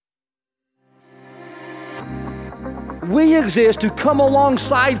we exist to come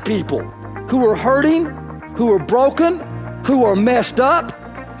alongside people who are hurting, who are broken, who are messed up,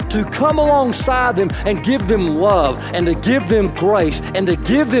 to come alongside them and give them love and to give them grace and to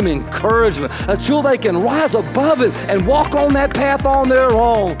give them encouragement until they can rise above it and walk on that path on their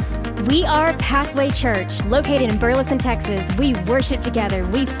own. We are Pathway Church, located in Burleson, Texas. We worship together,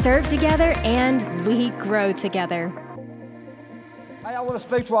 we serve together, and we grow together. Hey, I want to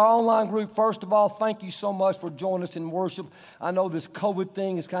speak to our online group. First of all, thank you so much for joining us in worship. I know this COVID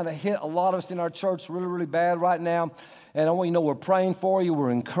thing has kind of hit a lot of us in our church really, really bad right now. And I want you to know we're praying for you. We're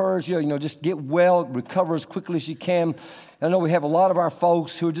encouraging you. Just get well, recover as quickly as you can. And I know we have a lot of our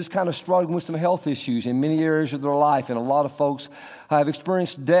folks who are just kind of struggling with some health issues in many areas of their life. And a lot of folks have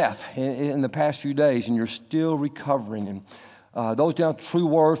experienced death in the past few days, and you're still recovering. And those down at True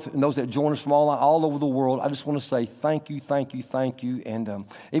Worth and those that join us from all over the world, I just want to say thank you, thank you, thank you. And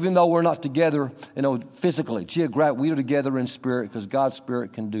even though we're not together, physically, geographically, we are together in spirit because God's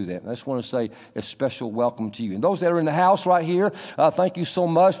Spirit can do that. And I just want to say a special welcome to you. And those that are in the house right here, thank you so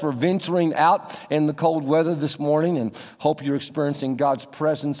much for venturing out in the cold weather this morning, and hope you're experiencing God's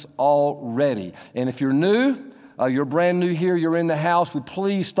presence already. And if you're new, you're brand new here, you're in the house, would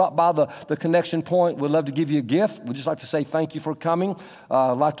please stop by the connection point. We'd love to give you a gift. We'd just like to say thank you for coming.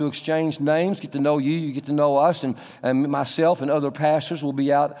 I'd like to exchange names, get to know you, you get to know us, and myself and other pastors will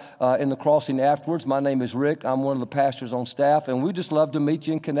be out in the crossing afterwards. My name is Rick. I'm one of the pastors on staff, and we'd just love to meet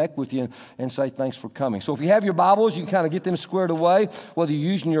you and connect with you and say thanks for coming. So if you have your Bibles, you can kind of get them squared away, whether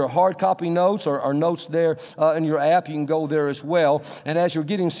you're using your hard copy notes or notes there in your app, you can go there as well. And as you're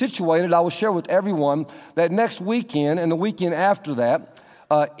getting situated, I will share with everyone that next weekend and the weekend after that,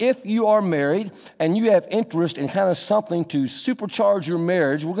 if you are married and you have interest in kind of something to supercharge your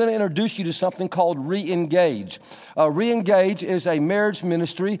marriage, we're going to introduce you to something called Re-Engage. Re-Engage is a marriage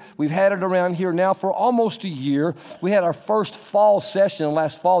ministry. We've had it around here now for almost a year. We had our first fall session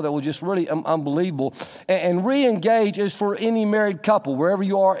last fall that was just really unbelievable. And Re-Engage is for any married couple, wherever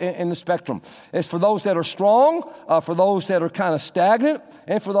you are in the spectrum. It's for those that are strong, for those that are kind of stagnant,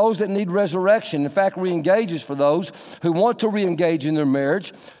 and for those that need resurrection. In fact, Re-Engage is for those who want to re-engage in their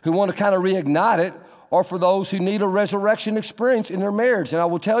marriage, who want to kind of reignite it, or for those who need a resurrection experience in their marriage. And I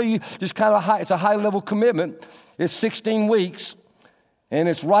will tell you, just kind of it's a high-level commitment. It's 16 weeks, and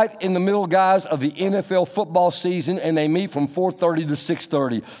it's right in the middle, guys, of the NFL football season, and they meet from 4:30 to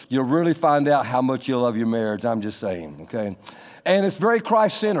 6:30. You'll really find out how much you love your marriage, I'm just saying, okay? And it's very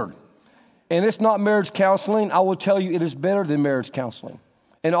Christ-centered. And it's not marriage counseling. I will tell you, it is better than marriage counseling.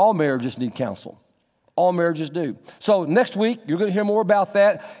 And all marriages need counsel. All marriages do. So next week, you're going to hear more about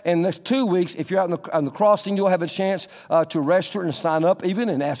that. And next 2 weeks, if you're out on the crossing, you'll have a chance to register and sign up even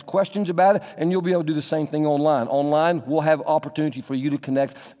and ask questions about it. And you'll be able to do the same thing online. Online, we'll have opportunity for you to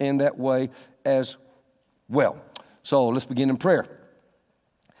connect in that way as well. So let's begin in prayer.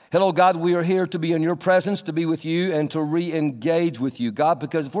 Hello, God, we are here to be in your presence, to be with you, and to re-engage with you, God,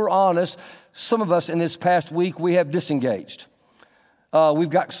 because if we're honest, some of us in this past week, we have disengaged. We've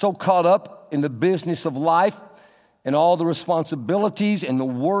got so caught up in the business of life and all the responsibilities and the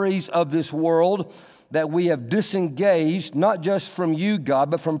worries of this world that we have disengaged, not just from you,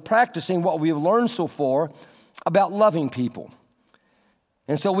 God, but from practicing what we have learned so far about loving people.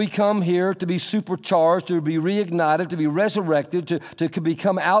 And so we come here to be supercharged, to be reignited, to be resurrected, to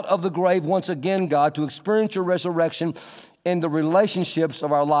become out of the grave once again, God, to experience your resurrection in the relationships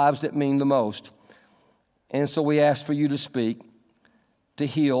of our lives that mean the most. And so we ask for you to speak, to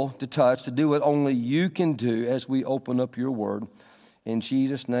heal, to touch, to do what only you can do as we open up your word. In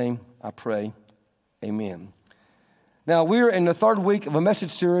Jesus' name I pray, amen. Now, we're in the third week of a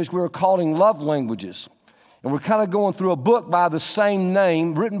message series we're calling Love Languages. And we're kind of going through a book by the same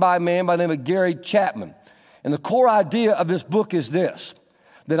name, written by a man by the name of Gary Chapman. And the core idea of this book is this,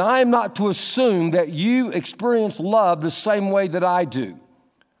 that I am not to assume that you experience love the same way that I do.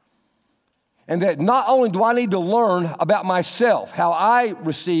 And that not only do I need to learn about myself, how I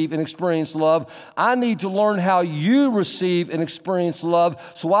receive and experience love, I need to learn how you receive and experience love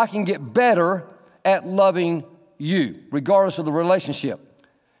so I can get better at loving you, regardless of the relationship.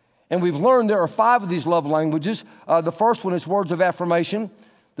 And we've learned there are 5 of these love languages. The first one is words of affirmation.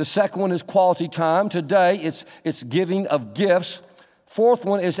 The second one is quality time. Today, it's giving of gifts. Fourth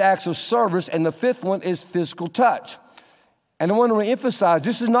one is acts of service. And the fifth one is physical touch. And I want to emphasize,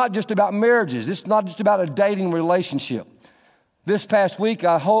 this is not just about marriages. This is not just about a dating relationship. This past week,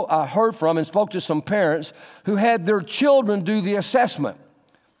 I heard from and spoke to some parents who had their children do the assessment.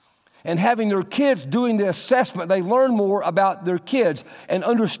 And having their kids doing the assessment, they learned more about their kids and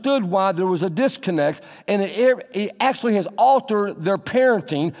understood why there was a disconnect. And it actually has altered their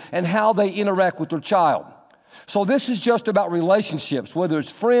parenting and how they interact with their child. So this is just about relationships, whether it's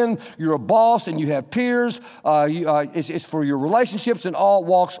friend, you're a boss and you have peers, it's for your relationships in all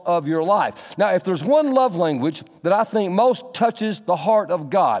walks of your life. Now, if there's one love language that I think most touches the heart of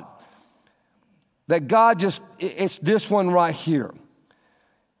God, that God it's this one right here.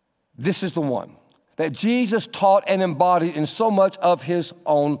 This is the one that Jesus taught and embodied in so much of his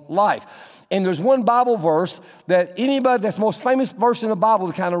own life. And there's one Bible verse that anybody that's the most famous verse in the Bible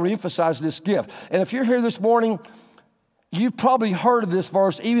to kind of reemphasize this gift. And if you're here this morning, you've probably heard of this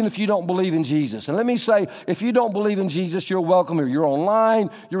verse even if you don't believe in Jesus. And let me say, if you don't believe in Jesus, you're welcome here. You're online,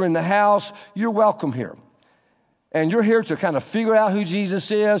 you're in the house, you're welcome here. And you're here to kind of figure out who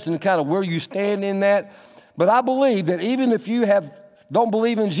Jesus is and kind of where you stand in that. But I believe that even if you don't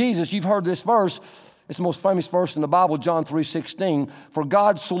believe in Jesus, you've heard this verse. It's the most famous verse in the Bible, John 3:16. For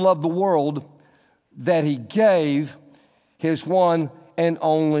God so loved the world that he gave his one and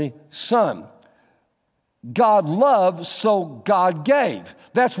only Son. God loved, so God gave.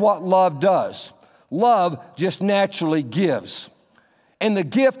 That's what love does. Love just naturally gives. And the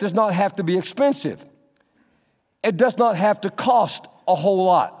gift does not have to be expensive. It does not have to cost a whole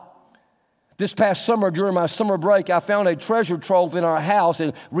lot. This past summer, during my summer break, I found a treasure trove in our house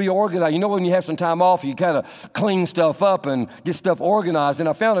and reorganized. You know, when you have some time off, you kind of clean stuff up and get stuff organized. And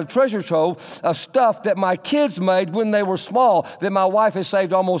I found a treasure trove of stuff that my kids made when they were small, that my wife has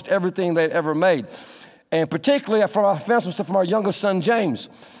saved almost everything they'd ever made. And particularly, I found some stuff from our youngest son, James.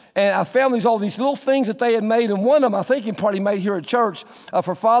 And I found all these little things that they had made, and one of them I think he probably made here at church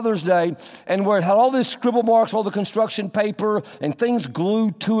for Father's Day, and where it had all these scribble marks, all the construction paper, and things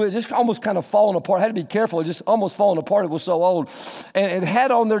glued to it, just almost kind of falling apart. I had to be careful, it just almost falling apart, it was so old. And it had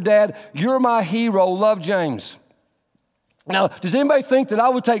on there, Dad, "You're my hero, love, James." Now, does anybody think that I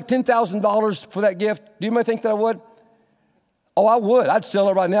would take $10,000 for that gift? Do anybody think that I would? Oh, I would. I'd sell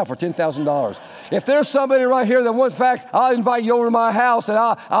it right now for $10,000. If there's somebody right here that wants, in fact, I'll invite you over to my house and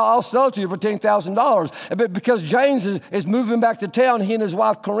I'll sell it to you for $10,000. But because James is moving back to town, he and his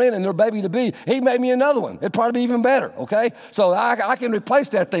wife Corinne and their baby-to-be, he made me another one. It'd probably be even better, okay? So I can replace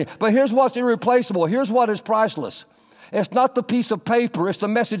that thing. But here's what's irreplaceable. Here's what is priceless. It's not the piece of paper. It's the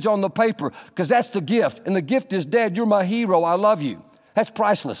message on the paper, because that's the gift. And the gift is, Dad, you're my hero. I love you. That's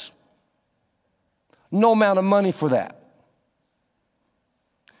priceless. No amount of money for that.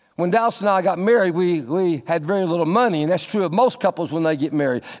 When Dallas and I got married, we had very little money, and that's true of most couples when they get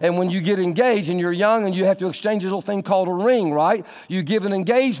married. And when you get engaged and you're young and you have to exchange a little thing called a ring, right? You give an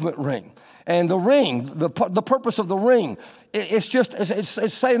engagement ring. And the ring, the purpose of the ring,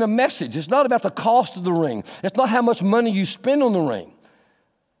 it's saying a message. It's not about the cost of the ring. It's not how much money you spend on the ring.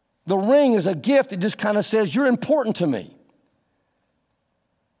 The ring is a gift. It just kind of says, you're important to me.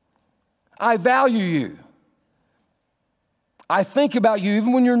 I value you. I think about you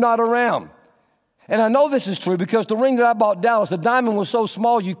even when you're not around. And I know this is true because the ring that I bought Dallas, the diamond was so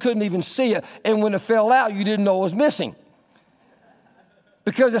small you couldn't even see it. And when it fell out, you didn't know it was missing.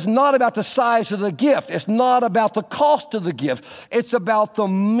 Because it's not about the size of the gift. It's not about the cost of the gift. It's about the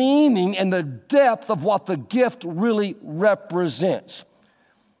meaning and the depth of what the gift really represents.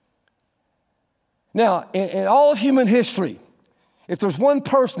 Now, in all of human history, if there's one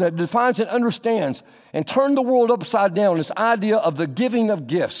person that defines and understands and turned the world upside down, this idea of the giving of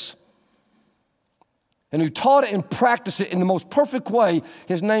gifts, and who taught it and practiced it in the most perfect way,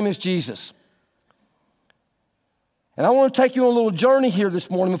 his name is Jesus. And I want to take you on a little journey here this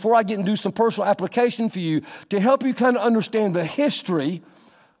morning before I get and do some personal application for you to help you kind of understand the history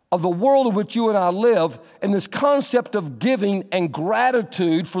of the world in which you and I live and this concept of giving and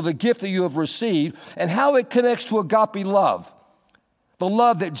gratitude for the gift that you have received and how it connects to agape love. The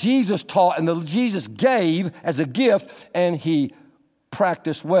love that Jesus taught and that Jesus gave as a gift and he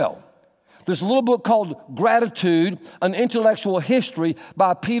practiced well. There's a little book called Gratitude, An Intellectual History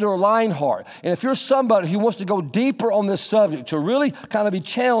by Peter Leinhart. And if you're somebody who wants to go deeper on this subject, to really kind of be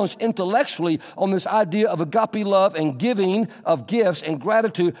challenged intellectually on this idea of agape love and giving of gifts and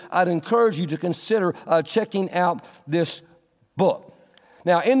gratitude, I'd encourage you to consider checking out this book.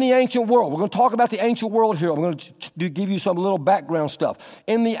 Now, in the ancient world, we're going to talk about the ancient world here. I'm going to give you some little background stuff.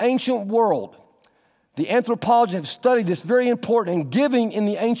 In the ancient world, the anthropologists have studied this, very important, and giving in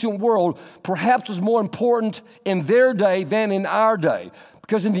the ancient world perhaps was more important in their day than in our day.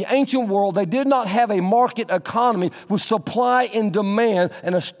 Because in the ancient world, they did not have a market economy with supply and demand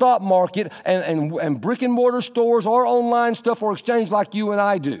and a stock market and brick and mortar stores or online stuff or exchange like you and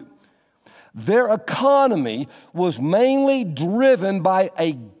I do. Their economy was mainly driven by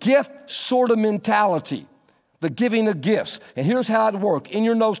a gift sort of mentality, the giving of gifts. And here's how it worked. In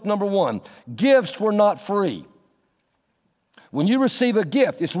your notes, number one, gifts were not free. When you receive a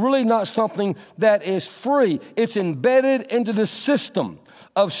gift, it's really not something that is free. It's embedded into the system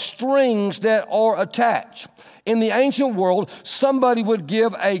of strings that are attached. In the ancient world, somebody would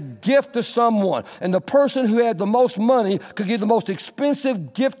give a gift to someone, and the person who had the most money could give the most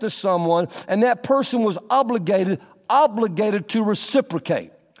expensive gift to someone, and that person was obligated to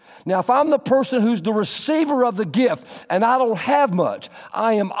reciprocate. Now, if I'm the person who's the receiver of the gift and I don't have much,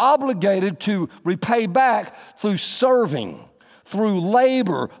 I am obligated to repay back through serving, through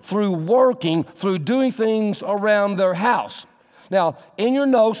labor, through working, through doing things around their house. Now, in your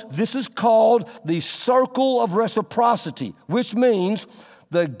notes, this is called the circle of reciprocity, which means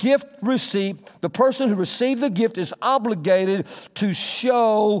the gift receipt, the person who received the gift is obligated to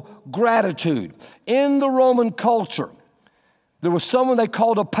show gratitude. In the Roman culture, there was someone they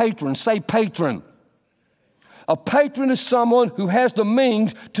called a patron. Say patron. A patron is someone who has the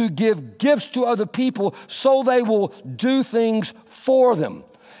means to give gifts to other people so they will do things for them.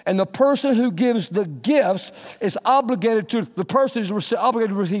 And the person who gives the gifts is obligated to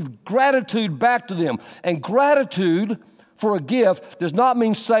receive gratitude back to them. And gratitude for a gift does not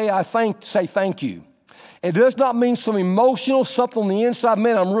mean say thank you. It does not mean some emotional, something on the inside.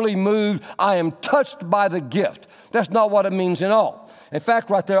 Man, I'm really moved. I am touched by the gift. That's not what it means at all. In fact,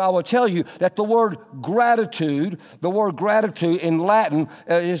 right there, I will tell you that the word gratitude in Latin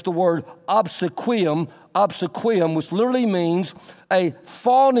is the word obsequium, which literally means a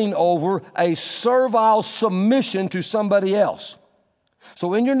fawning over, a servile submission to somebody else.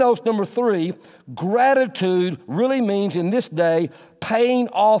 So in your notes, number 3, gratitude really means in this day paying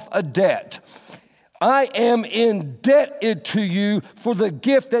off a debt. I am indebted to you for the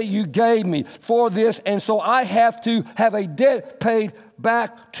gift that you gave me for this, and so I have to have a debt paid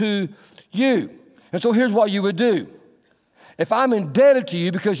back to you. And so here's what you would do. If I'm indebted to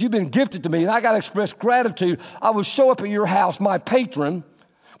you because you've been gifted to me and I got to express gratitude, I would show up at your house, my patron,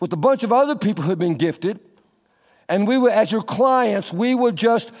 with a bunch of other people who've been gifted, and we would, as your clients, we would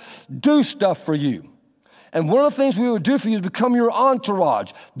just do stuff for you. And one of the things we would do for you is become your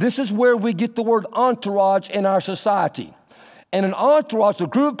entourage. This is where we get the word entourage in our society. And an entourage is a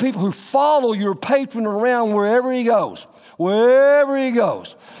group of people who follow your patron around wherever he goes. Wherever he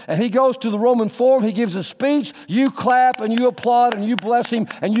goes. And he goes to the Roman Forum, he gives a speech, you clap and you applaud and you bless him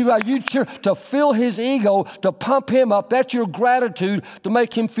and you cheer to fill his ego, to pump him up. That's your gratitude to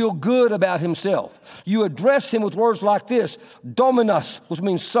make him feel good about himself. You address him with words like this: Dominus, which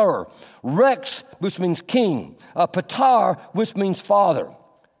means sir; Rex, which means king; Pater, which means father.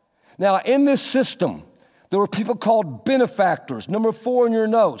 Now, in this system, there were people called benefactors. Number 4 in your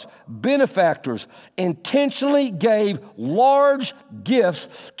notes. Benefactors intentionally gave large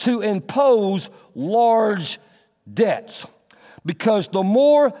gifts to impose large debts. Because the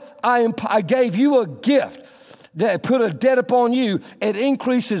more I gave you a gift that put a debt upon you, it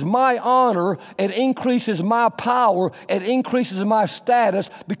increases my honor, it increases my power, it increases my status,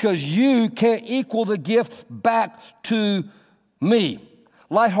 because you can't equal the gift back to me.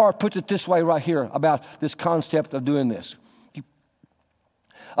 Lightheart puts it this way right here about this concept of doing this.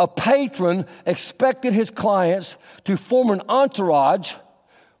 A patron expected his clients to form an entourage,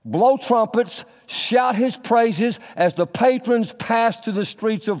 blow trumpets, shout his praises as the patrons passed through the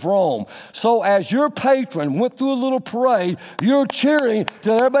streets of Rome. So as your patron went through a little parade, you're cheering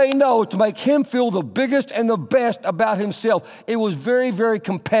to let everybody know, to make him feel the biggest and the best about himself. It was very, very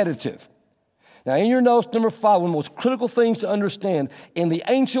competitive. Now, in your notes, number 5, one of the most critical things to understand, in the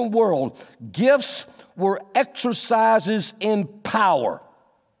ancient world, gifts were exercises in power.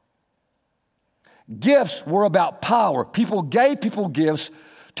 Gifts were about power. People gave people gifts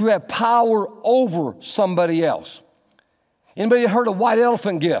to have power over somebody else. Anybody heard of white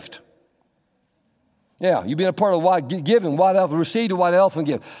elephant gift? Yeah, you've been a part of white elephant, received a white elephant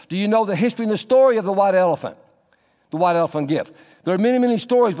gift. Do you know the history and the story of the white elephant? The white elephant gift. There are many, many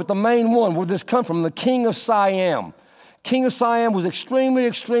stories, but the main one, where this comes from, the king of Siam. King of Siam was extremely,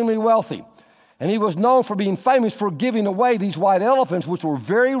 extremely wealthy. And he was known for being famous for giving away these white elephants, which were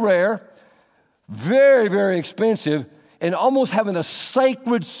very rare, very, very expensive, and almost having a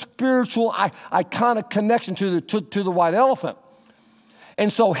sacred, spiritual, iconic connection to the white elephant.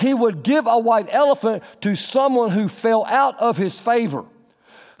 And so he would give a white elephant to someone who fell out of his favor,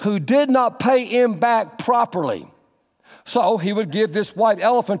 who did not pay him back properly. So he would give this white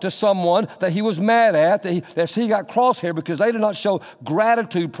elephant to someone that he was mad at, that he got crosshair because they did not show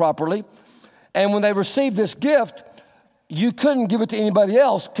gratitude properly. And when they received this gift, you couldn't give it to anybody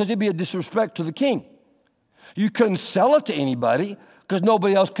else because it'd be a disrespect to the king. You couldn't sell it to anybody because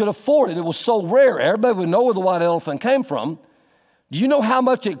nobody else could afford it. It was so rare. Everybody would know where the white elephant came from. Do you know how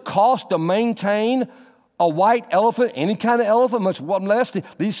much it cost to maintain a white elephant, any kind of elephant, much less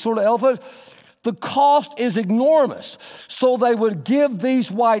these sort of elephants, the cost is enormous. So they would give these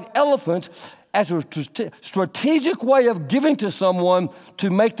white elephants as a strategic way of giving to someone to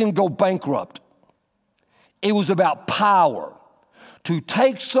make them go bankrupt. It was about power, to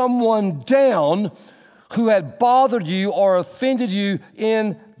take someone down who had bothered you or offended you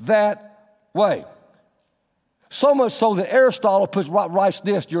in that way. So much so that Aristotle writes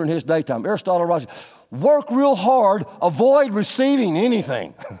this during his daytime. Aristotle writes, work real hard, avoid receiving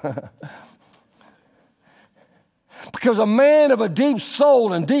anything. Because a man of a deep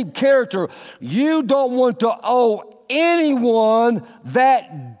soul and deep character, you don't want to owe anyone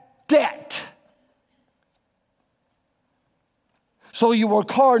that debt. So you work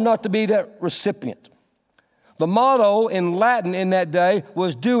hard not to be that recipient. The motto in Latin in that day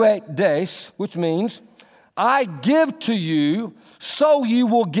was do et des, which means, I give to you, so you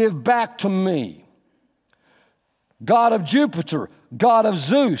will give back to me. God of Jupiter, God of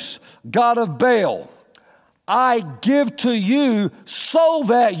Zeus, God of Baal, I give to you so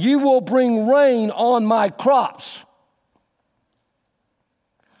that you will bring rain on my crops.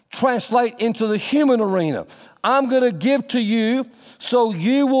 Translate into the human arena. I'm going to give to you so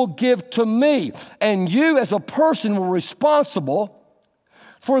you will give to me. And you as a person were responsible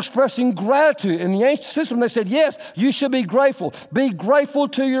for expressing gratitude. In the ancient system, they said, yes, you should be grateful. Be grateful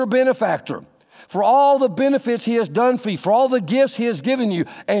to your benefactor for all the benefits he has done for you, for all the gifts he has given you.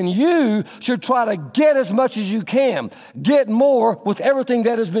 And you should try to get as much as you can, get more with everything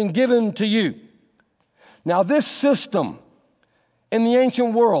that has been given to you. Now, this system in the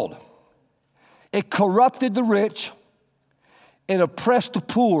ancient world, it corrupted the rich, it oppressed the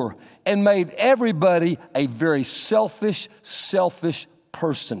poor, and made everybody a very selfish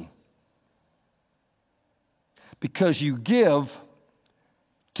person. Because you give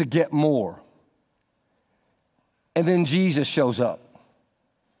to get more. And then Jesus shows up.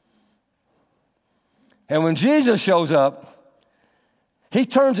 And when Jesus shows up, he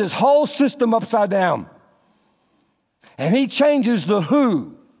turns his whole system upside down. And he changes the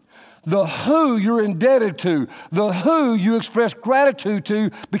who you're indebted to, the who you express gratitude to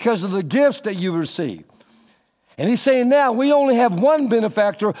because of the gifts that you receive. And he's saying now, we only have one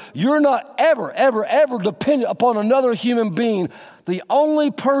benefactor. You're not ever dependent upon another human being. The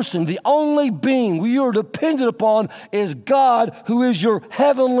only person, the only being you are dependent upon is God, who is your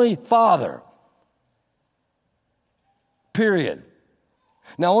heavenly Father. Period.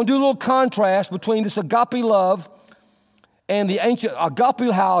 Now, I want to do a little contrast between this agape love and the ancient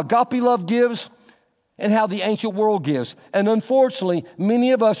how agape love gives and how the ancient world gives. And unfortunately,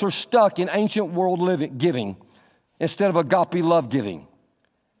 many of us are stuck in ancient world giving instead of agape love giving.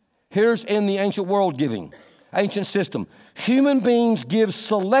 Here's in the ancient world giving, ancient system. Human beings give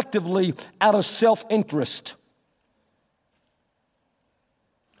selectively out of self-interest.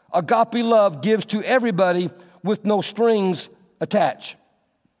 Agape love gives to everybody with no strings attached.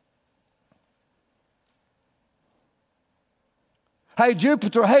 Hey,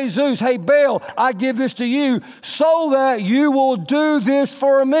 Jupiter, hey, Zeus, hey, Baal, I give this to you so that you will do this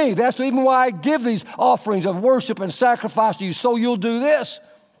for me. That's even why I give these offerings of worship and sacrifice to you, so you'll do this.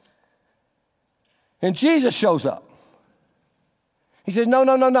 And Jesus shows up. He says,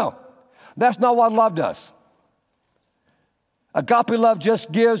 no. That's not what love does. Agape love just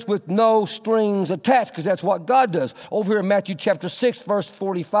gives with no strings attached, because that's what God does. Over here in Matthew chapter 6, verse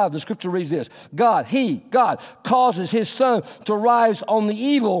 45, the scripture reads this. God causes his sun to rise on the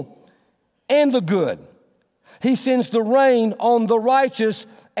evil and the good. He sends the rain on the righteous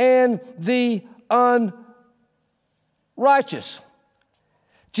and the unrighteous.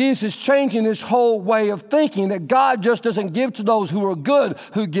 Jesus is changing this whole way of thinking, that God just doesn't give to those who are good,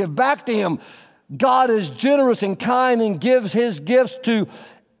 who give back to him. God is generous and kind and gives his gifts to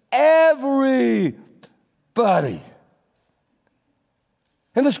everybody.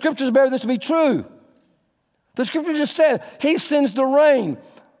 And the scriptures bear this to be true. The scripture just said he sends the rain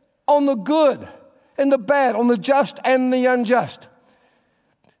on the good and the bad, on the just and the unjust.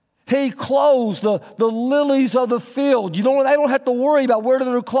 He clothes the lilies of the field. They don't have to worry about where do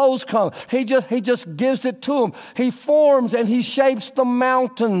their clothes come. He just gives it to them. He forms and he shapes the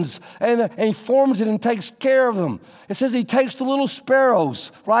mountains, and he forms it and takes care of them. It says he takes the little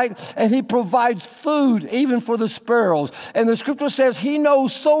sparrows, right? And he provides food even for the sparrows. And the scripture says he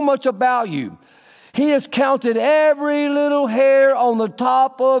knows so much about you. He has counted every little hair on the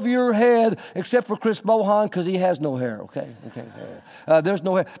top of your head, except for Chris Bohan, because he has no hair. Okay. There's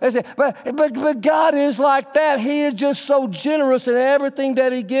no hair. But God is like that. He is just so generous in everything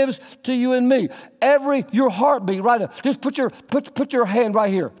that he gives to you and me. your heartbeat right now. Just put your hand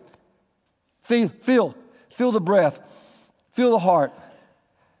right here. Feel. feel the breath, feel the heart.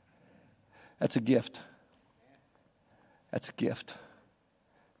 That's a gift. That's a gift.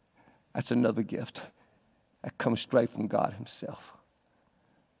 That's another gift that comes straight from God himself.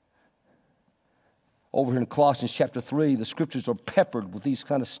 Over here in Colossians chapter 3, the scriptures are peppered with these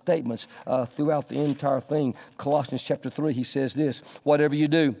kind of statements throughout the entire thing. Colossians chapter 3, he says this, whatever you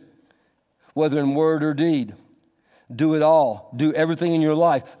do, whether in word or deed, do it all. Do everything in your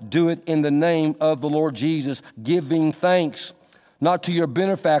life. Do it in the name of the Lord Jesus, giving thanks, not to your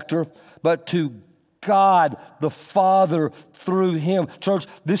benefactor, but to God the Father through him. Church,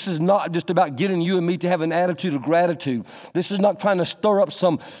 this is not just about getting you and me to have an attitude of gratitude. This is not trying to stir up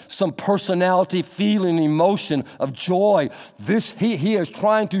some personality, feeling, emotion of joy. He is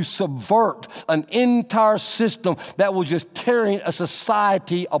trying to subvert an entire system that was just tearing a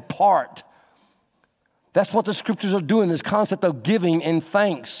society apart. That's what the scriptures are doing, this concept of giving and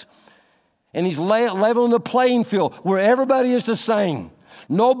thanks. And he's leveling the playing field where everybody is the same.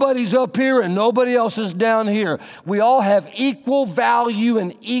 Nobody's up here and nobody else is down here. We all have equal value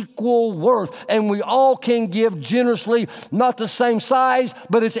and equal worth, and we all can give generously, not the same size,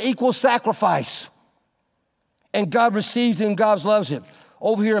 but it's equal sacrifice. And God receives it and God loves it.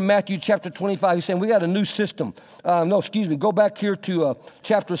 Over here in Matthew chapter 25, he's saying we got a new system. Go back here to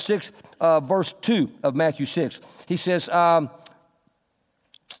chapter 6, verse 2 of Matthew 6. He says,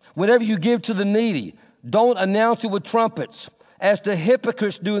 whenever you give to the needy, don't announce it with trumpets, as the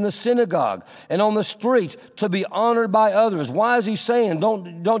hypocrites do in the synagogue and on the streets to be honored by others. Why is he saying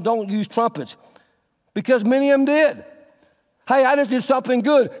don't use trumpets? Because many of them did. Hey, I just did something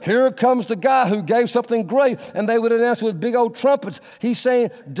good. Here comes the guy who gave something great, and they would announce it with big old trumpets. He's saying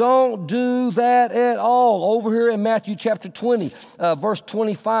don't do that at all. Over here in Matthew chapter 20, verse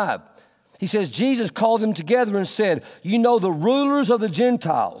 25. He says, Jesus called them together and said, you know, the rulers of the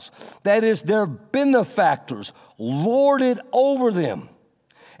Gentiles, that is their benefactors, lord it over them.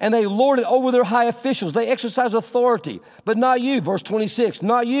 And they lord it over their high officials. They exercise authority, but not you. Verse 26,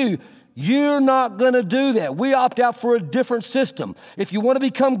 not you. You're not going to do that. We opt out for a different system. If you want to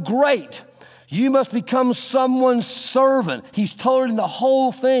become great, you must become someone's servant. He's turning the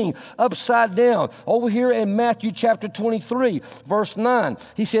whole thing upside down. Over here in Matthew chapter 23, verse 9,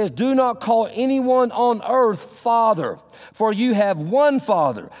 he says, do not call anyone on earth Father, for you have one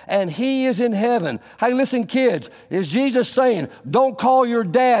Father, and he is in heaven. Hey, listen, kids, is Jesus saying, don't call your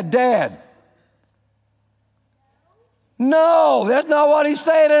dad, Dad? No, that's not what he's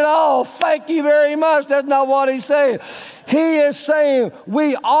saying at all. Thank you very much. That's not what he's saying. He is saying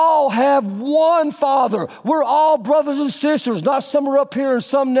we all have one Father. We're all brothers and sisters, not some are up here and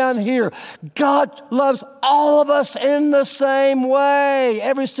some down here. God loves all of us in the same way,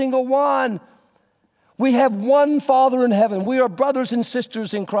 every single one. We have one Father in heaven. We are brothers and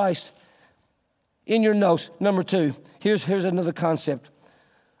sisters in Christ. In your notes, number 2, here's another concept.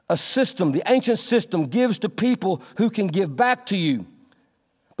 A system, the ancient system, gives to people who can give back to you.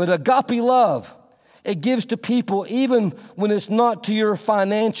 But agape love, it gives to people even when it's not to your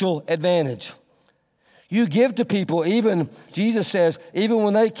financial advantage. You give to people even, Jesus says, even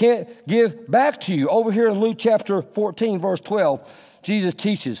when they can't give back to you. Over here in Luke chapter 14, verse 12, Jesus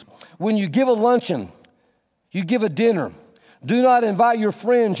teaches, when you give a luncheon, you give a dinner, do not invite your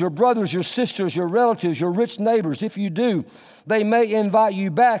friends, your brothers, your sisters, your relatives, your rich neighbors. If you do, they may invite you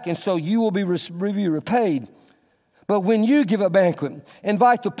back, and so you will be repaid. But when you give a banquet,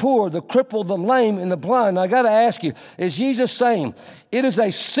 invite the poor, the crippled, the lame, and the blind. Now, I got to ask you, is Jesus saying it is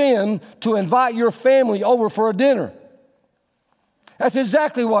a sin to invite your family over for a dinner? That's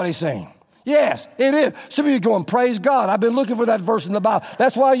exactly what he's saying. Yes, it is. Some of you are going, praise God. I've been looking for that verse in the Bible.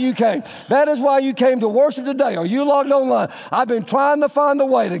 That's why you came. That is why you came to worship today. Are you logged online? I've been trying to find a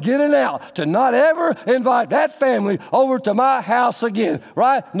way to get it out, to not ever invite that family over to my house again,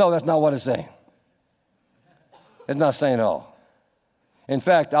 right? No, that's not what it's saying. It's not saying at all. In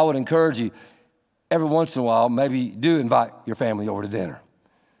fact, I would encourage you, every once in a while, maybe do invite your family over to dinner.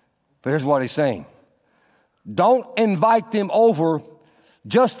 But here's what he's saying. Don't invite them over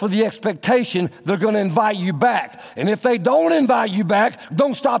just for the expectation they're going to invite you back. And if they don't invite you back,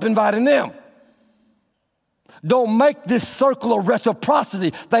 don't stop inviting them. Don't make this circle of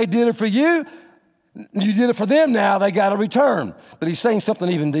reciprocity. They did it for you. You did it for them now. They got to return. But he's saying something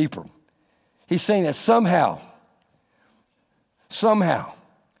even deeper. He's saying that somehow,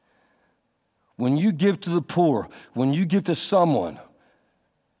 when you give to the poor, when you give to someone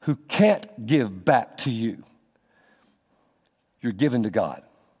who can't give back to you, you're giving to God.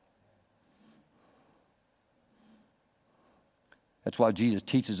 That's why Jesus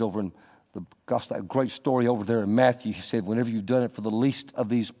teaches over in The gospel, a great story over there in Matthew. He said, whenever you've done it for the least of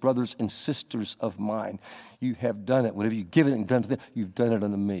these brothers and sisters of mine, you have done it. Whenever you've given it and done it to them, you've done it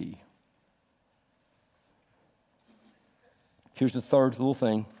unto me. Here's the third little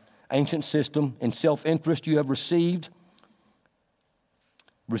thing. Ancient system. In self-interest you have received.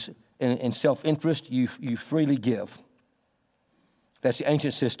 In self-interest you freely give. That's the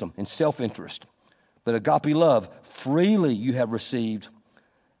ancient system. In self-interest. But agape love, freely you have received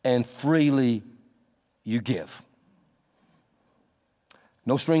and freely you give.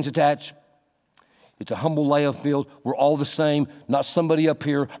 No strings attached. It's a humble laying field. We're all the same. Not somebody up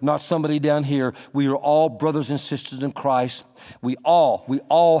here, not somebody down here. We are all brothers and sisters in Christ. We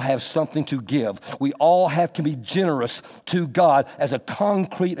all have something to give. We all can be generous to God as a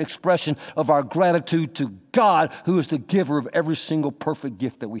concrete expression of our gratitude to God, who is the giver of every single perfect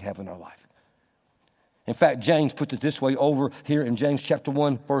gift that we have in our life. In fact, James puts it this way over here in James chapter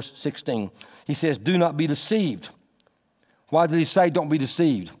 1, verse 16. He says, do not be deceived. Why did he say don't be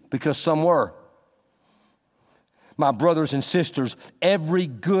deceived? Because some were. My brothers and sisters, every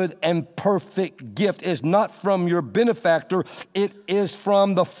good and perfect gift is not from your benefactor. It is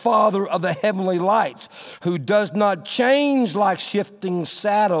from the Father of the heavenly lights, who does not change like shifting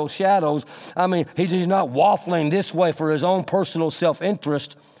shadows. I mean, he's not waffling this way for his own personal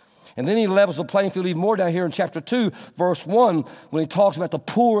self-interest. And then he levels the playing field even more down here in chapter 2, verse 1, when he talks about the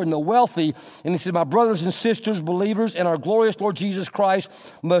poor and the wealthy. And he said, my brothers and sisters, believers in our glorious Lord Jesus Christ,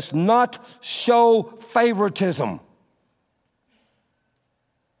 must not show favoritism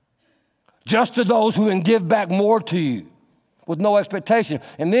just to those who can give back more to you with no expectation.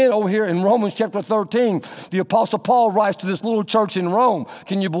 And then over here in Romans chapter 13, the Apostle Paul writes to this little church in Rome.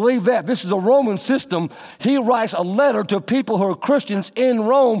 Can you believe that? This is a Roman system. He writes a letter to people who are Christians in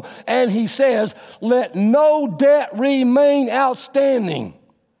Rome, and he says, let no debt remain outstanding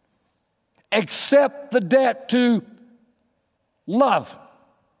except the debt to love.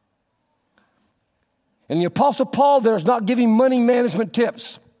 And the Apostle Paul there is not giving money management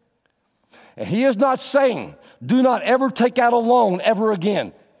tips. And he is not saying, do not ever take out a loan ever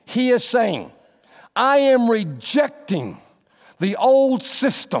again. He is saying, I am rejecting the old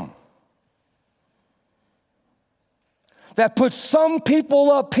system that puts some people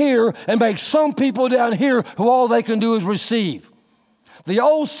up here and makes some people down here who all they can do is receive. The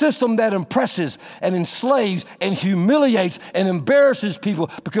old system that impresses and enslaves and humiliates and embarrasses people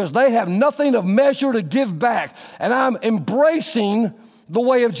because they have nothing of measure to give back. And I'm embracing the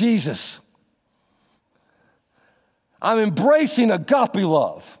way of Jesus. I'm embracing agape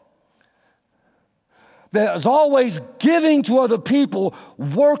love that is always giving to other people,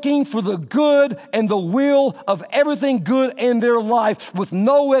 working for the good and the will of everything good in their life with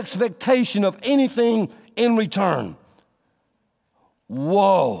no expectation of anything in return.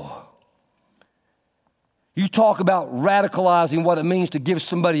 Whoa. You talk about radicalizing what it means to give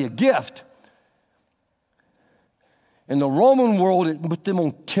somebody a gift. In the Roman world, it put them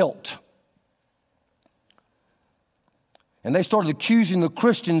on tilt. And they started accusing the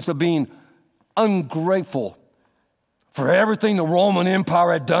Christians of being ungrateful for everything the Roman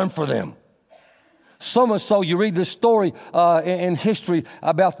Empire had done for them. So much so, you read this story in history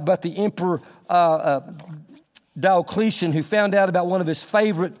about the Emperor Diocletian, who found out about one of his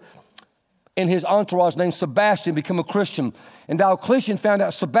favorite in his entourage named Sebastian become a Christian. And Diocletian found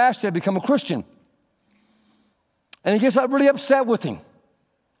out Sebastian had become a Christian. And he gets really upset with him,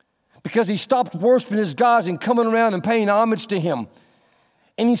 because he stopped worshiping his gods and coming around and paying homage to him.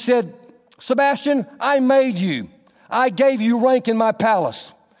 And he said, Sebastian, I made you. I gave you rank in my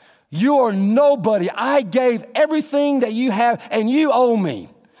palace. You are nobody. I gave everything that you have, and you owe me.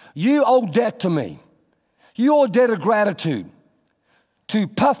 You owe debt to me. You owe a debt of gratitude to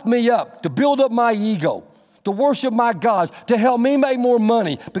puff me up, to build up my ego, to worship my gods, to help me make more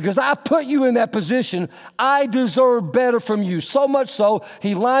money, because I put you in that position. I deserve better from you. So much so,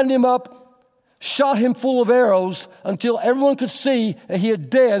 he lined him up, shot him full of arrows until everyone could see that he had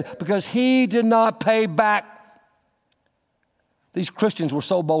dead, because he did not pay back. These Christians were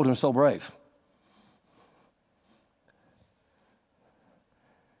so bold and so brave,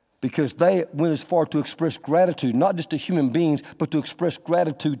 because they went as far to express gratitude, not just to human beings, but to express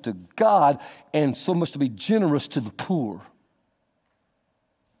gratitude to God, and so much to be generous to the poor.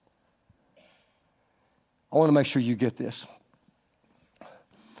 I want to make sure you get this.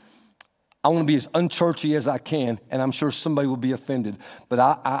 I want to be as unchurchy as I can, and I'm sure somebody will be offended, but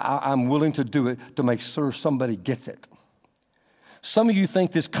I'm willing to do it to make sure somebody gets it. Some of you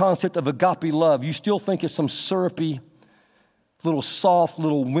think this concept of agape love, you still think it's some syrupy, little soft,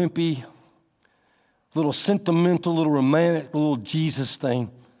 little wimpy, little sentimental, little romantic, little Jesus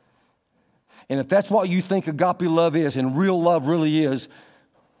thing. And if that's what you think agape love is, and real love really is,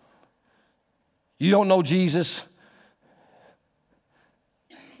 you don't know Jesus,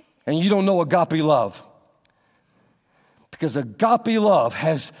 and you don't know agape love. Because agape love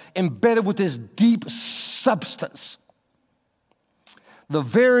has embedded with this deep substance the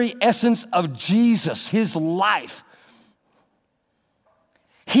very essence of Jesus, his life.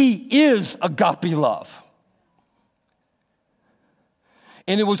 He is agape love.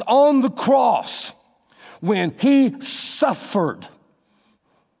 And it was on the cross when he suffered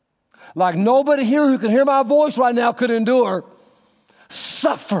like nobody here who can hear my voice right now could endure,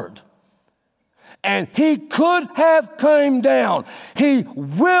 suffered. And he could have came down. He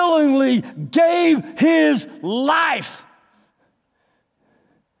willingly gave his life.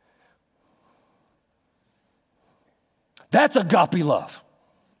 That's agape love.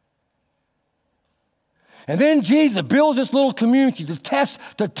 And then Jesus builds this little community to test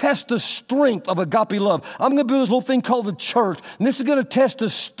the strength of agape love. I'm going to build this little thing called the church, and this is going to test the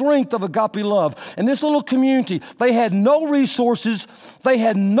strength of agape love. And this little community, they had no resources, they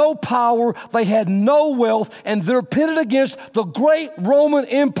had no power, they had no wealth, and they're pitted against the great Roman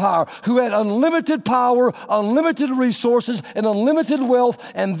Empire, who had unlimited power, unlimited resources, and unlimited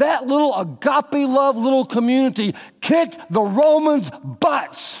wealth. And that little agape love little community kicked the Romans'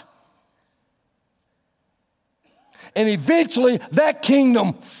 butts. And eventually, that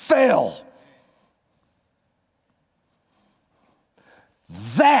kingdom fell.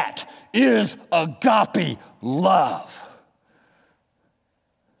 That is agape love.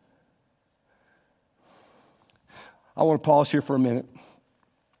 I want to pause here for a minute.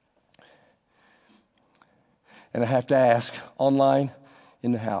 And I have to ask, online,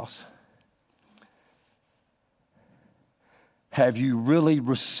 in the house, have you really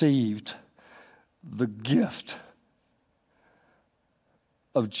received the gift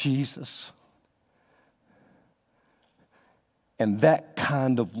of Jesus? And that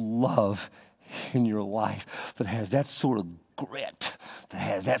kind of love in your life that has that sort of grit, that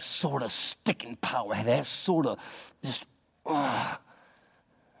has that sort of sticking power, that sort of just,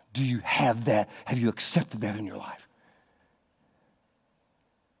 do you have that? Have you accepted that in your life?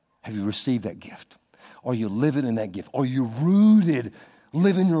 Have you received that gift? Are you living in that gift? Are you rooted,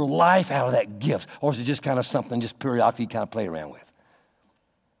 living your life out of that gift? Or is it just kind of something just periodically you kind of play around with?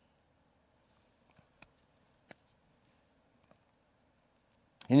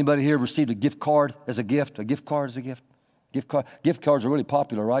 Anybody here received a gift card as a gift? A gift card as a gift? Gift cards are really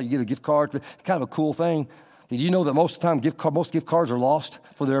popular, right? You get a gift card, kind of a cool thing. Did you know that most of the time most gift cards are lost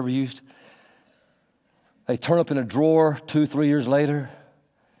before they're ever used? They turn up in a drawer 2-3 years later.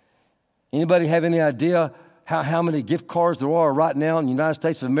 Anybody have any idea how many gift cards there are right now in the United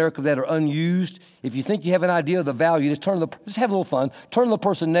States of America that are unused? If you think you have an idea of the value, just have a little fun. Turn to the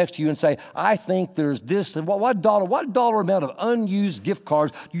person next to you and say, I think there's this. What dollar amount of unused gift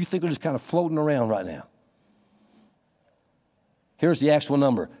cards do you think are just kind of floating around right now? Here's the actual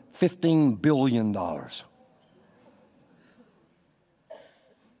number, $15 billion.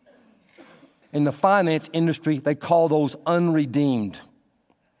 In the finance industry, they call those unredeemed.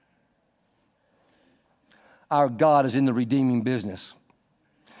 Our God is in the redeeming business.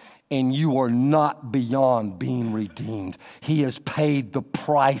 And you are not beyond being redeemed. He has paid the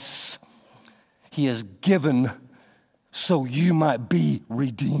price. He has given so you might be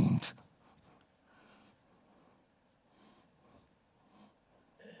redeemed.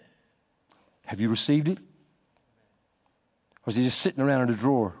 Have you received it? Or is it just sitting around in a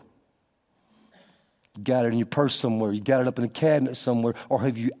drawer? You got it in your purse somewhere. You got it up in a cabinet somewhere. Or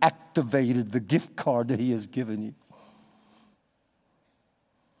have you activated the gift card that he has given you?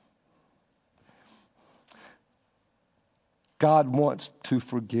 God wants to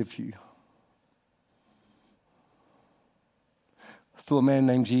forgive you. Through a man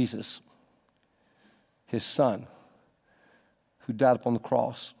named Jesus, his son, who died upon the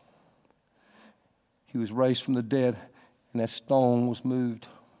cross. He was raised from the dead, and that stone was moved.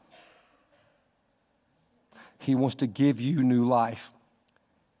 He wants to give you new life.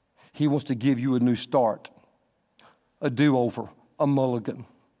 He wants to give you a new start, a do-over, a mulligan.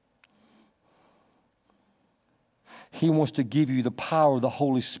 He wants to give you the power of the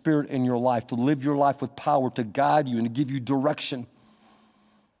Holy Spirit in your life, to live your life with power, to guide you and to give you direction.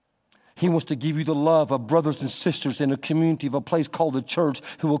 He wants to give you the love of brothers and sisters in a community of a place called the church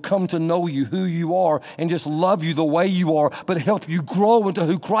who will come to know you, who you are, and just love you the way you are, but help you grow into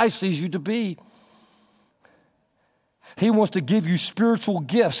who Christ sees you to be. He wants to give you spiritual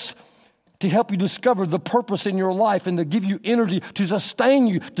gifts to help you discover the purpose in your life and to give you energy, to sustain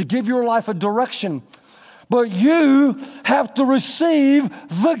you, to give your life a direction. But you have to receive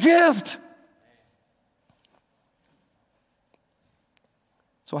the gift.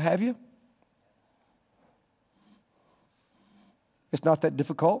 So have you? It's not that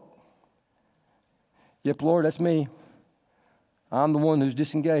difficult. Yep, Lord, that's me. I'm the one who's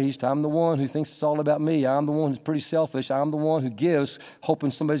disengaged. I'm the one who thinks it's all about me. I'm the one who's pretty selfish. I'm the one who gives,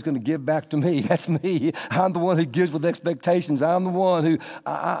 hoping somebody's going to give back to me. That's me. I'm the one who gives with expectations. I'm the one who,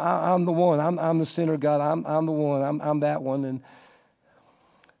 I'm the one. I'm the sinner, God. I'm the one. I'm that one. And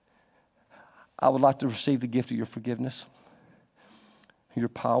I would like to receive the gift of your forgiveness, your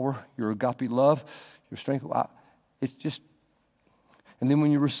power, your agape love, your strength. It's just, and then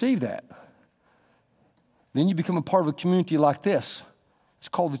when you receive that, then you become a part of a community like this. It's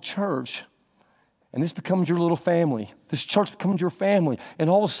called the church. And this becomes your little family. This church becomes your family. And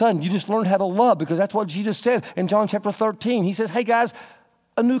all of a sudden, you just learn how to love, because that's what Jesus said in John chapter 13. He says, hey guys,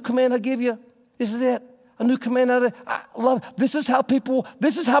 a new command I give you. This is it. A new command I love. This is how people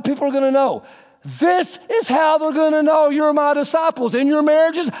are going to know. This is how they're going to know you're my disciples. In your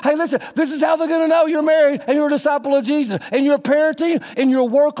marriages, hey, listen, this is how they're going to know you're married and you're a disciple of Jesus. In your parenting, in your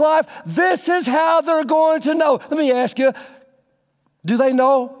work life, this is how they're going to know. Let me ask you, do they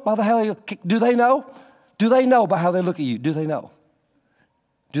know by how they look at you? Do they know?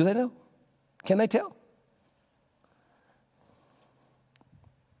 Do they know? Can they tell?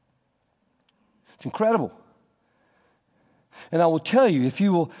 It's incredible. And I will tell you, if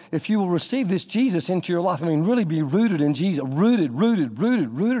you will receive this Jesus into your life, I mean, really be rooted in Jesus, rooted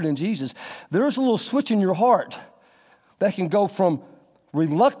in Jesus, there's a little switch in your heart that can go from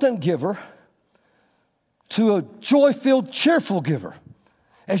reluctant giver to a joy-filled, cheerful giver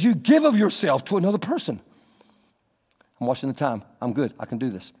as you give of yourself to another person. I'm watching the time. I'm good. I can do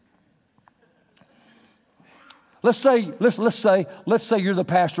this. Let's say you're the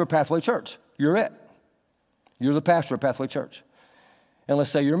pastor of Pathway Church. You're it. You're the pastor of Pathway Church. And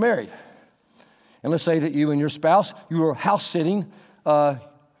let's say you're married. And let's say that you and your spouse, you are house sitting one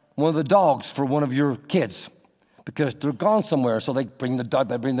of the dogs for one of your kids because they're gone somewhere, so they bring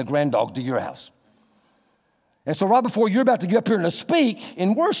the grand dog to your house. And so right before you're about to get up here and speak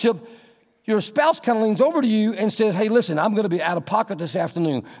in worship, your spouse kind of leans over to you and says, hey, listen, I'm going to be out of pocket this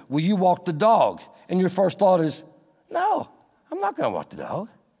afternoon. Will you walk the dog? And your first thought is, no, I'm not going to walk the dog.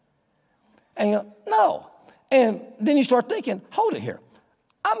 And you go, no. And then you start thinking, hold it here.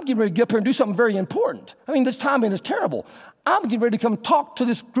 I'm getting ready to get up here and do something very important. I mean, this timing is terrible. I'm getting ready to come talk to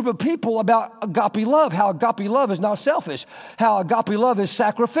this group of people about agape love, how agape love is not selfish, how agape love is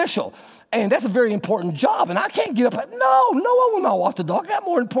sacrificial. And that's a very important job. And I can't get up. No, I will not walk the dog. I got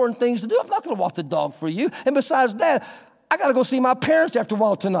more important things to do. I'm not going to walk the dog for you. And besides that, I got to go see my parents after a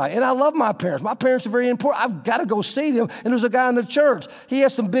while tonight. And I love my parents. My parents are very important. I've got to go see them. And there's a guy in the church. He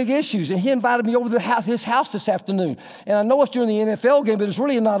has some big issues. And he invited me over to his house this afternoon. And I know it's during the NFL game, but it's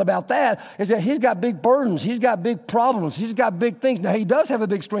really not about that. It's that he's got big burdens. He's got big problems. He's got big things. Now, he does have a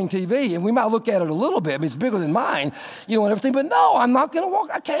big screen TV. And we might look at it a little bit. I mean, it's bigger than mine, and everything. But no, I'm not going to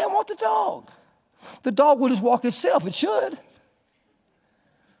walk. I can't walk the dog. The dog will just walk itself. It should.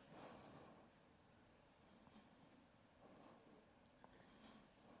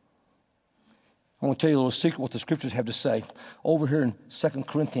 I want to tell you a little secret what the scriptures have to say. Over here in 2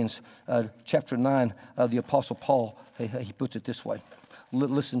 Corinthians chapter 9, the Apostle Paul, he puts it this way.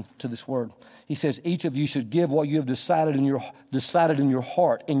 Listen to this word. He says, each of you should give what you have decided in your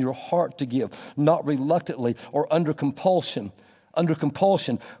heart to give, not reluctantly or under compulsion.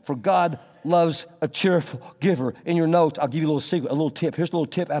 For God loves a cheerful giver. In your notes, I'll give you a little secret, a little tip. Here's a little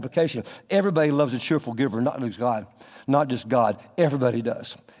tip application. Everybody loves a cheerful giver, not just God. Everybody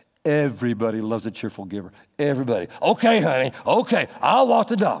does. Everybody loves a cheerful giver. Everybody. Okay, honey. Okay, I'll walk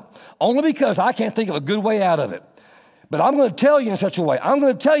the dog. Only because I can't think of a good way out of it. But I'm going to tell you in such a way.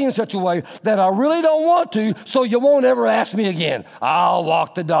 That I really don't want to, so you won't ever ask me again. I'll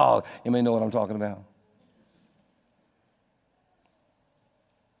walk the dog. You may know what I'm talking about.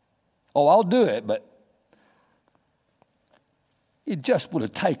 Oh, I'll do it, but it just would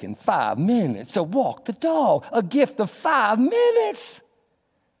have taken 5 minutes to walk the dog. A gift of 5 minutes.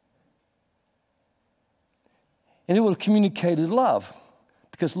 And it would have communicated love,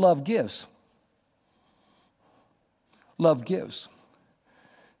 because love gives. Love gives.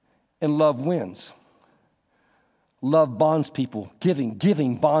 And love wins. Love bonds people.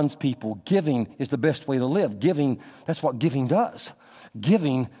 Giving bonds people. Giving is the best way to live. Giving, that's what giving does.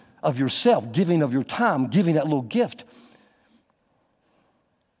 Giving of yourself, giving of your time, giving that little gift.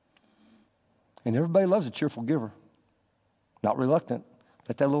 And everybody loves a cheerful giver. Not reluctant.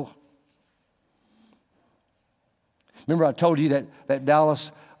 Let that little... Remember I told you that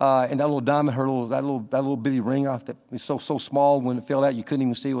Dallas and that little diamond, that little bitty ring off that was so small when it fell out you couldn't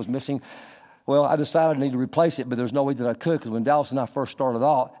even see it was missing. Well, I decided I need to replace it, but there's no way that I could, because when Dallas and I first started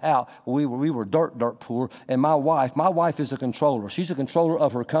out, we were dirt poor. And my wife is a controller. She's a controller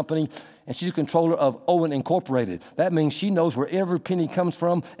of her company, and she's a controller of Owen Incorporated. That means she knows where every penny comes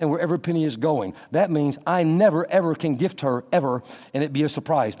from and where every penny is going. That means I never, ever can gift her, ever, and it'd be a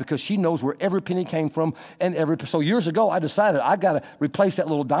surprise, because she knows where every penny came from and So years ago, I decided I got to replace that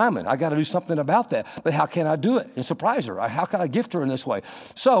little diamond. I got to do something about that. But how can I do it and surprise her? How can I gift her in this way?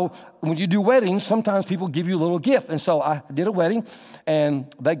 So when you do weddings, sometimes people give you a little gift. And so I did a wedding,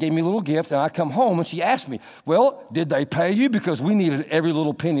 and they gave me a little gift, and I come home, and she asked me, well, did they pay you? Because we needed every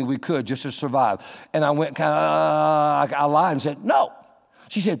little penny we could just to survive. And I went I lied and said, no.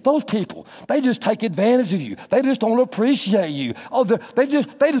 She said, those people, they just take advantage of you. They just don't appreciate you. Oh,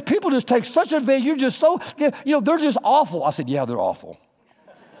 people just take such advantage. You're just so, they're just awful. I said, yeah, they're awful.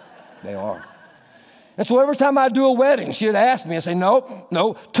 They are. And so every time I do a wedding, she'd ask me, I say,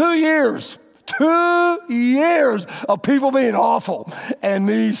 no, 2 years. 2 years of people being awful and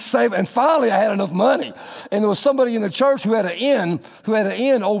me saving. And finally, I had enough money. And there was somebody in the church who had an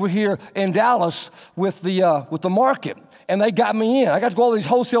inn over here in Dallas with the market. And they got me in. I got to go to all these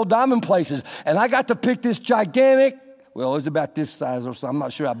wholesale diamond places. And I got to pick this gigantic, well, it was about this size or something. I'm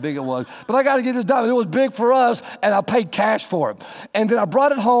not sure how big it was. But I got to get this diamond. It was big for us, and I paid cash for it. And then I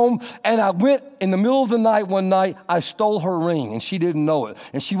brought it home, and I went in the middle of the night one night. I stole her ring, and she didn't know it.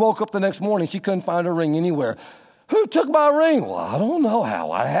 And she woke up the next morning. She couldn't find her ring anywhere. Who took my ring? Well, I don't know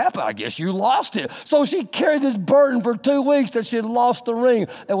how it happened. I guess you lost it. So she carried this burden for 2 weeks that she had lost the ring.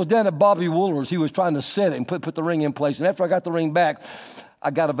 It was down at Bobby Woolers. He was trying to set it and put the ring in place. And after I got the ring back,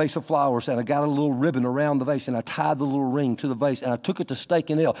 I got a vase of flowers, and I got a little ribbon around the vase, and I tied the little ring to the vase, and I took it to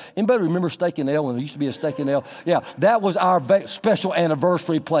Steak and Ale. Anybody remember Steak and Ale when there used to be a Steak and Ale? Yeah, that was our special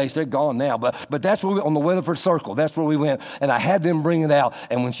anniversary place. They're gone now, but that's where on the Weatherford Circle. That's where we went, and I had them bring it out.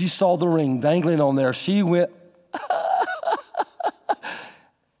 And when she saw the ring dangling on there, she went,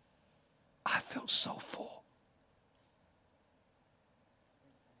 I felt so full.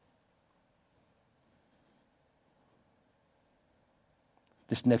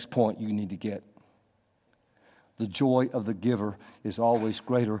 This next point you need to get. The joy of the giver is always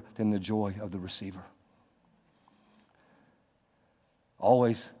greater than the joy of the receiver.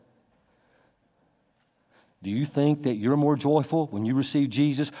 Always. Do you think that you're more joyful when you receive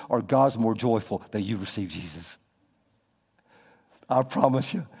Jesus, or God's more joyful that you receive Jesus? I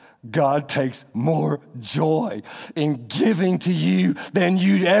promise you, God takes more joy in giving to you than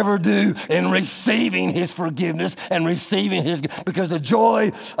you'd ever do in receiving His forgiveness and receiving His, because the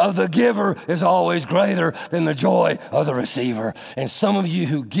joy of the giver is always greater than the joy of the receiver. And some of you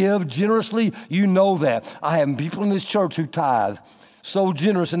who give generously, you know that. I have people in this church who tithe so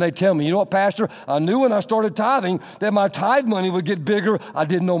generous, and they tell me, you know what, Pastor, I knew when I started tithing that my tithe money would get bigger. I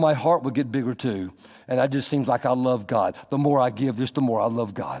didn't know my heart would get bigger too. And it just seems like I love God. The more I give, just the more I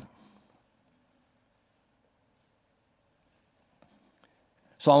love God.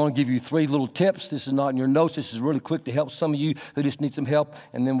 So I want to give you 3 little tips. This is not in your notes. This is really quick to help some of you who just need some help.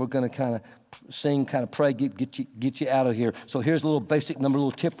 And then we're going to kind of sing, kind of pray, get you out of here. So here's a little basic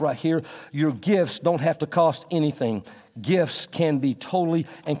little tip right here. Your gifts don't have to cost anything. Gifts can be totally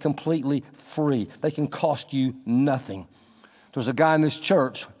and completely free. They can cost you nothing. There's a guy in this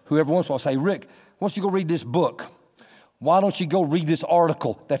church who every once in a while say, Rick, why don't you go read this book? Why don't you go read this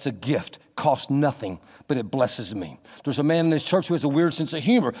article? That's a gift. Costs nothing, but it blesses me. There's a man in this church who has a weird sense of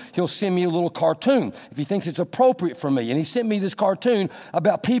humor. He'll send me a little cartoon if he thinks it's appropriate for me. And he sent me this cartoon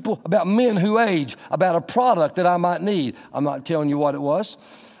about men who age, about a product that I might need. I'm not telling you what it was,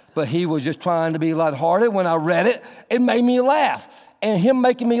 but he was just trying to be lighthearted. When I read it, it made me laugh. And him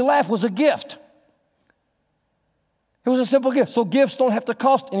making me laugh was a gift. It was a simple gift. So gifts don't have to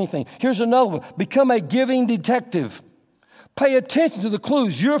cost anything. Here's another one. Become a giving detective. Pay attention to the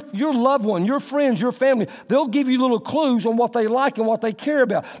clues. Your loved one, your friends, your family, they'll give you little clues on what they like and what they care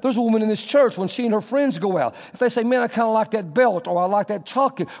about. There's a woman in this church, when she and her friends go out, if they say, man, I kind of like that belt, or I like that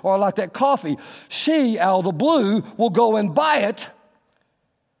chocolate, or I like that coffee, she, out of the blue, will go and buy it.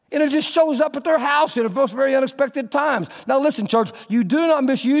 And it just shows up at their house at very unexpected times. Now listen, church, you do not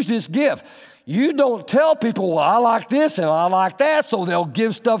misuse this gift. You don't tell people, well, I like this and I like that, so they'll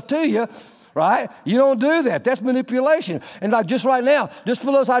give stuff to you, right? You don't do that. That's manipulation. And like just right now, just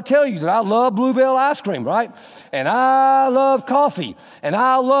because I tell you that I love Bluebell ice cream, right? And I love coffee. And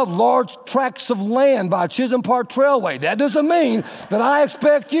I love large tracts of land by Chisholm Park Trailway. That doesn't mean that I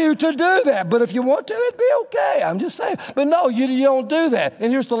expect you to do that. But if you want to, it'd be okay. I'm just saying. But no, you don't do that.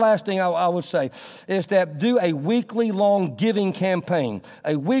 And here's the last thing I would say is that do a weekly-long giving campaign.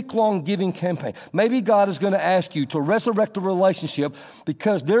 A week-long giving campaign. Maybe God is going to ask you to resurrect a relationship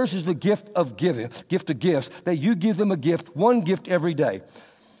because theirs is the gift of of gifts, that you give them a gift, one gift every day.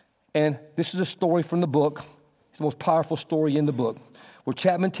 And this is a story from the book. It's the most powerful story in the book, where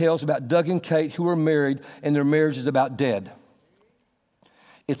Chapman tells about Doug and Kate, who are married, and their marriage is about dead.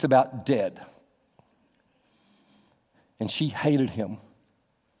 It's about dead. And she hated him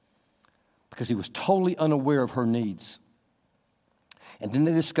because he was totally unaware of her needs. And then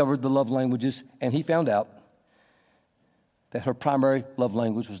they discovered the love languages, and he found out that her primary love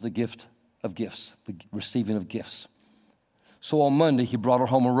language was the gift of gifts, the receiving of gifts. So on Monday, he brought her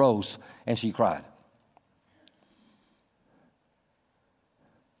home a rose, and she cried.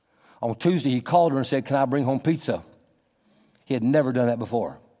 On Tuesday, he called her and said, "Can I bring home pizza?" He had never done that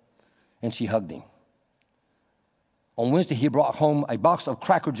before, and she hugged him. On Wednesday, he brought home a box of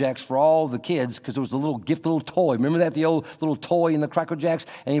Cracker Jacks for all the kids because there was a little gift, a little toy. Remember that, the old little toy in the Cracker Jacks?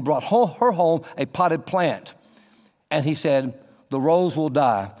 And he brought her home a potted plant. And he said, "The rose will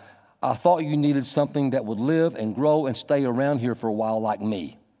die. I thought you needed something that would live and grow and stay around here for a while like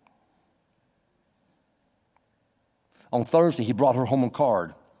me." On Thursday, he brought her home a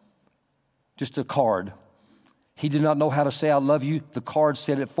card, just a card. He did not know how to say "I love you." The card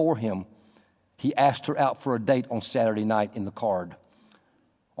said it for him. He asked her out for a date on Saturday night in the card.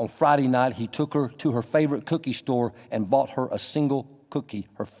 On Friday night, he took her to her favorite cookie store and bought her a single cookie,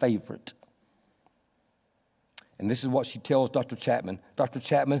 her favorite. And this is what she tells Dr. Chapman. "Dr.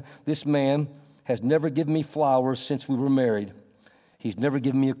 Chapman, this man has never given me flowers since we were married. He's never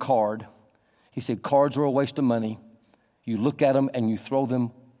given me a card. He said, cards are a waste of money. You look at them and you throw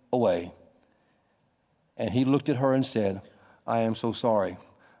them away." And he looked at her and said, "I am so sorry.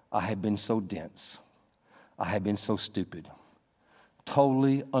 I have been so dense. I have been so stupid,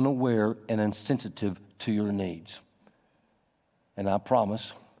 totally unaware and insensitive to your needs. And I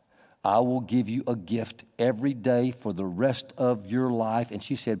promise I will give you a gift every day for the rest of your life." And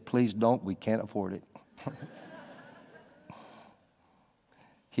she said, "Please don't. We can't afford it."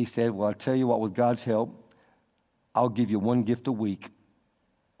 He said, "Well, I'll tell you what, with God's help, I'll give you one gift a week.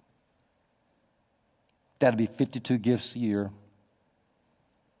 That'll be 52 gifts a year.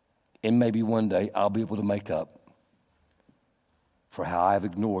 And maybe one day I'll be able to make up for how I've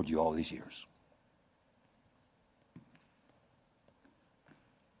ignored you all these years."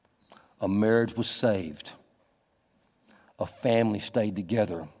 A marriage was saved. A family stayed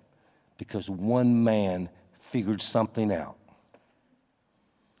together because one man figured something out.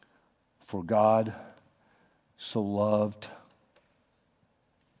 For God so loved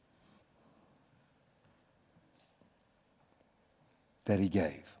that he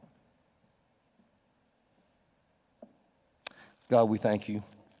gave. God, we thank you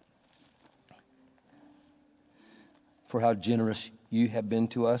for how generous you have been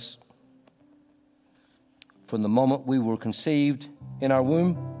to us. From the moment we were conceived in our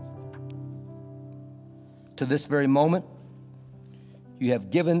womb to this very moment, you have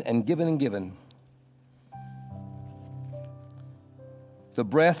given and given and given. The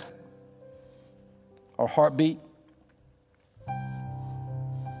breath, our heartbeat.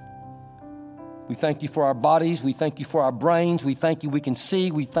 We thank you for our bodies. We thank you for our brains. We thank you we can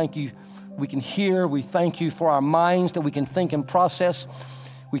see. We thank you we can hear. We thank you for our minds that we can think and process.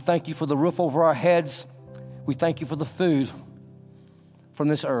 We thank you for the roof over our heads. We thank you for the food from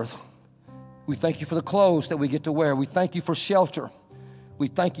this earth. We thank you for the clothes that we get to wear. We thank you for shelter. We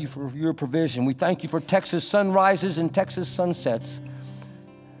thank you for your provision. We thank you for Texas sunrises and Texas sunsets.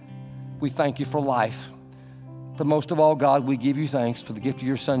 We thank you for life. But most of all, God, we give you thanks for the gift of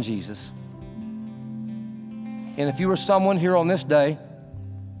your Son, Jesus. And if you are someone here on this day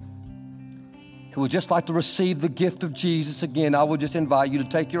who would just like to receive the gift of Jesus again, I would just invite you to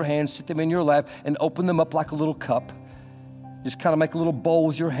take your hands, sit them in your lap, and open them up like a little cup. Just kind of make a little bowl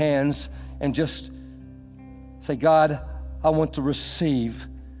with your hands and just say, "God, I want to receive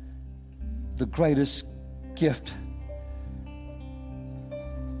the greatest gift,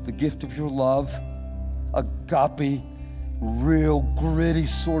 the gift of your love, agape, real gritty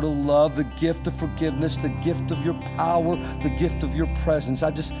sort of love, the gift of forgiveness, the gift of your power, the gift of your presence.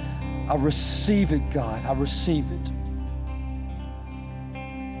 I receive it, God. I receive it."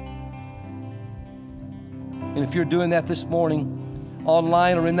 And if you're doing that this morning,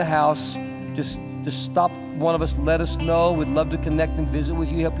 online or in the house, just stop one of us, let us know. We'd love to connect and visit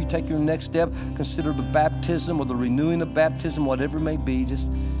with you, help you take your next step. Consider the baptism or the renewing of baptism, whatever it may be.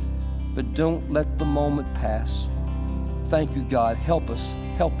 But don't let the moment pass. Thank you, God. Help us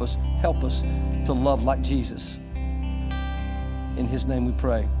to love like Jesus. In his name we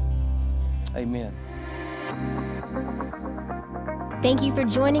pray. Amen. Thank you for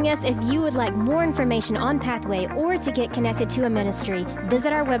joining us. If you would like more information on Pathway or to get connected to a ministry,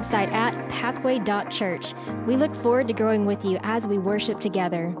 visit our website at pathway.church. We look forward to growing with you as we worship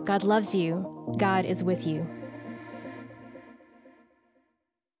together. God loves you. God is with you.